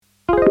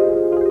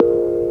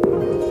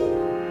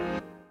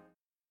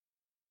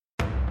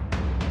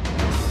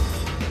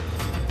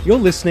You're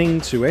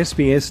listening to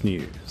SBS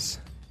News.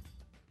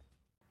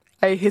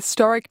 A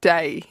historic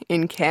day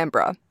in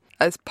Canberra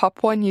as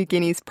Papua New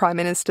Guinea's Prime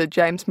Minister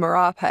James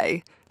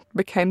Marape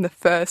became the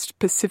first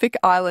Pacific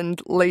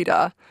Island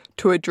leader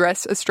to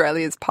address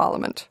Australia's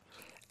Parliament.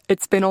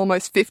 It's been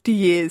almost 50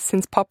 years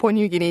since Papua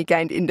New Guinea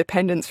gained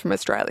independence from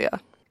Australia,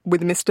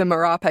 with Mr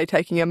Marape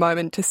taking a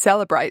moment to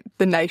celebrate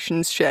the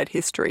nation's shared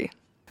history.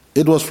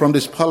 It was from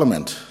this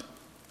Parliament,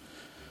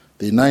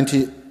 the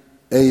 98th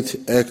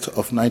Act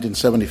of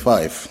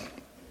 1975,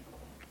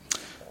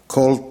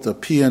 called the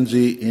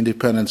PNG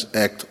Independence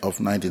Act of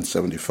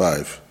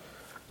 1975,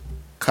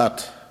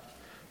 cut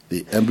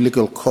the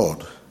umbilical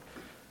cord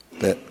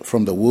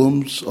from the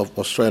wombs of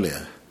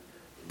Australia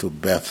to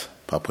birth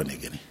Papua New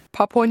Guinea.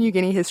 Papua New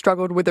Guinea has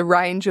struggled with a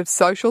range of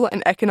social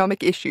and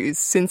economic issues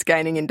since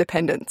gaining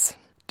independence.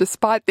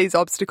 Despite these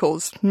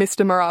obstacles,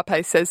 Mr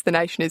Marape says the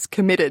nation is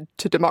committed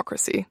to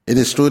democracy. It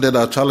is true that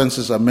our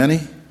challenges are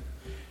many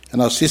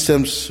and our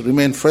systems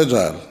remain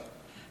fragile.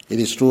 It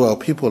is true our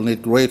people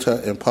need greater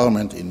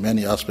empowerment in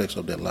many aspects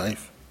of their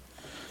life.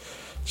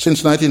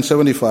 Since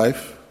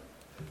 1975,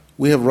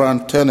 we have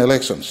run 10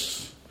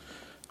 elections.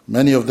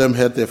 Many of them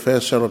had their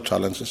fair share of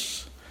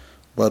challenges,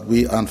 but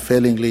we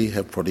unfailingly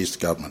have produced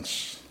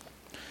governments.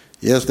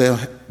 Yes, there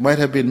might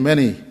have been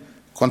many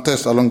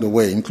contests along the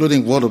way,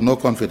 including vote of no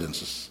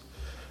confidences,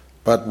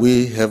 but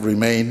we have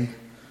remained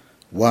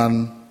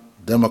one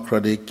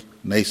democratic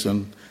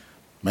nation,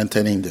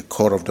 maintaining the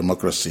core of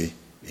democracy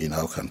in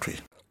our country.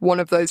 One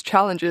of those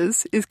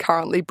challenges is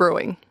currently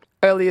brewing.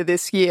 Earlier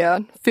this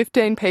year,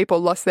 15 people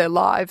lost their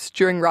lives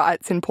during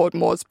riots in Port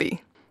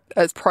Moresby,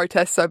 as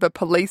protests over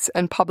police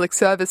and public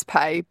service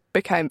pay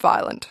became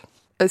violent.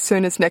 As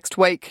soon as next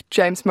week,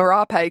 James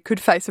Marape could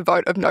face a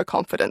vote of no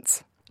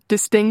confidence.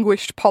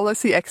 Distinguished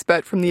policy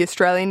expert from the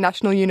Australian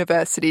National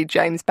University,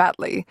 James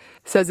Batley,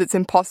 says it's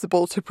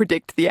impossible to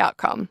predict the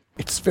outcome.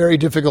 It's very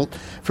difficult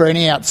for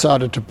any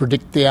outsider to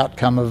predict the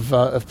outcome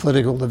of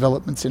political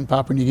developments in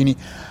Papua New Guinea.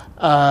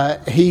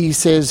 He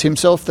says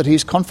himself that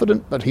he's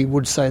confident, but he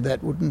would say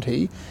that, wouldn't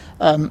he?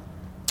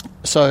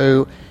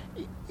 So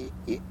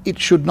it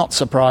should not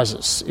surprise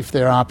us if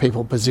there are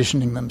people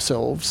positioning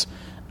themselves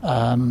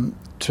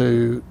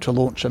to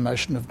launch a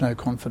motion of no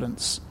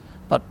confidence.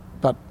 But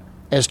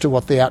as to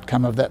what the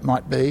outcome of that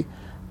might be,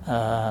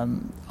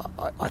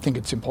 I think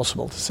it's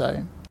impossible to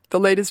say. The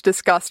leaders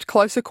discussed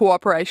closer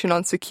cooperation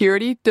on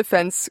security,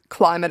 defence,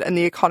 climate and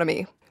the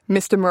economy.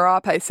 Mr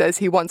Marape says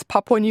he wants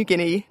Papua New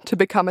Guinea to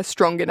become a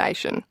stronger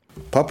nation.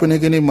 Papua New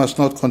Guinea must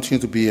not continue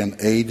to be an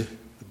aid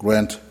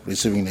grant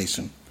receiving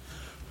nation,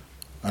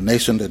 a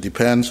nation that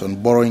depends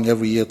on borrowing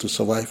every year to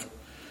survive.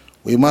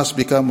 We must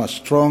become a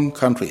strong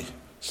country,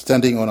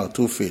 standing on our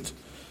 2 feet,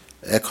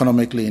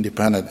 economically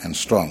independent and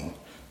strong,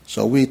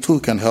 so we too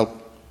can help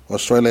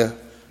Australia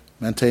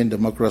maintain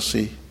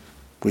democracy,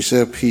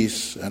 preserve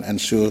peace and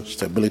ensure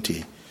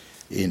stability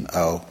in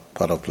our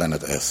part of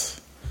planet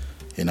Earth,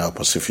 in our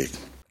Pacific.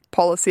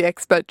 Policy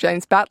expert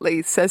James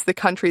Batley says the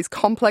country's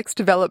complex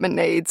development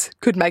needs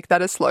could make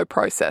that a slow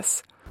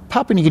process.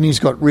 Papua New Guinea's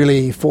got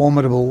really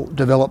formidable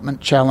development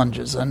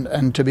challenges,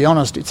 and to be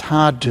honest, it's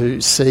hard to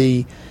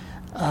see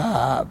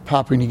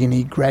Papua New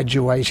Guinea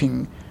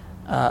graduating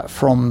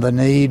from the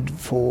need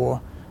for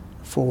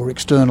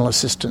external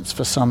assistance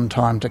for some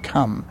time to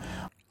come.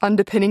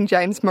 Underpinning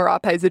James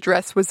Marape's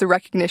address was the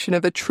recognition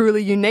of a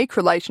truly unique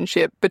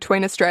relationship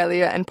between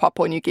Australia and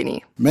Papua New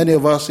Guinea. Many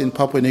of us in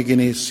Papua New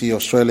Guinea see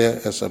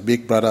Australia as a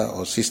big brother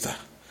or sister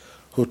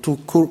who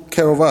took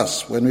care of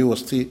us when you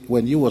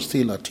were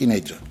still a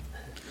teenager.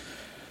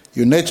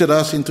 You nurtured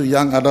us into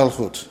young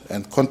adulthood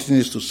and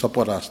continues to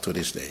support us to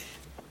this day.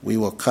 We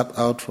were cut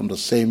out from the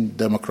same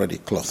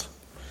democratic cloth.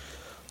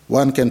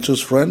 One can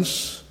choose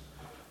friends,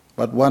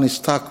 but one is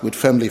stuck with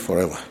family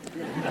forever.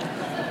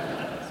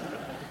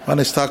 One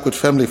is stuck with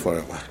family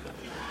forever.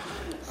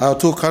 Our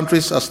 2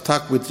 countries are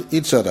stuck with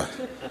each other.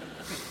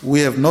 We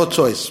have no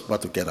choice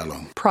but to get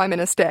along. Prime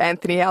Minister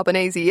Anthony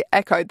Albanese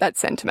echoed that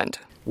sentiment.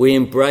 We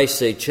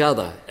embrace each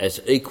other as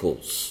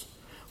equals.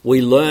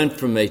 We learn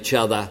from each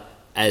other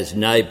as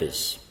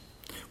neighbours.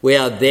 We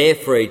are there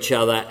for each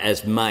other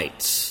as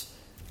mates,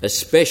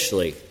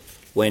 especially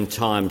when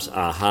times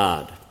are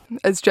hard.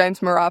 As James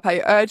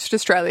Marape urged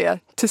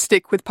Australia to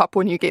stick with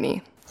Papua New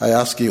Guinea. I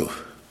ask you,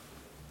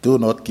 do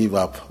not give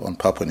up on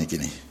Papua New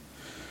Guinea.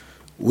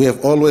 We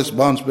have always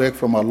bounced back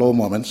from our low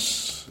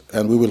moments,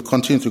 and we will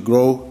continue to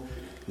grow,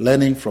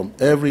 learning from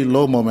every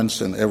low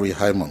moments and every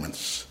high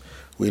moments.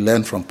 We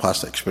learn from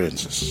past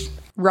experiences.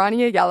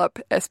 Rania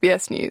Yallop,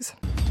 SBS News.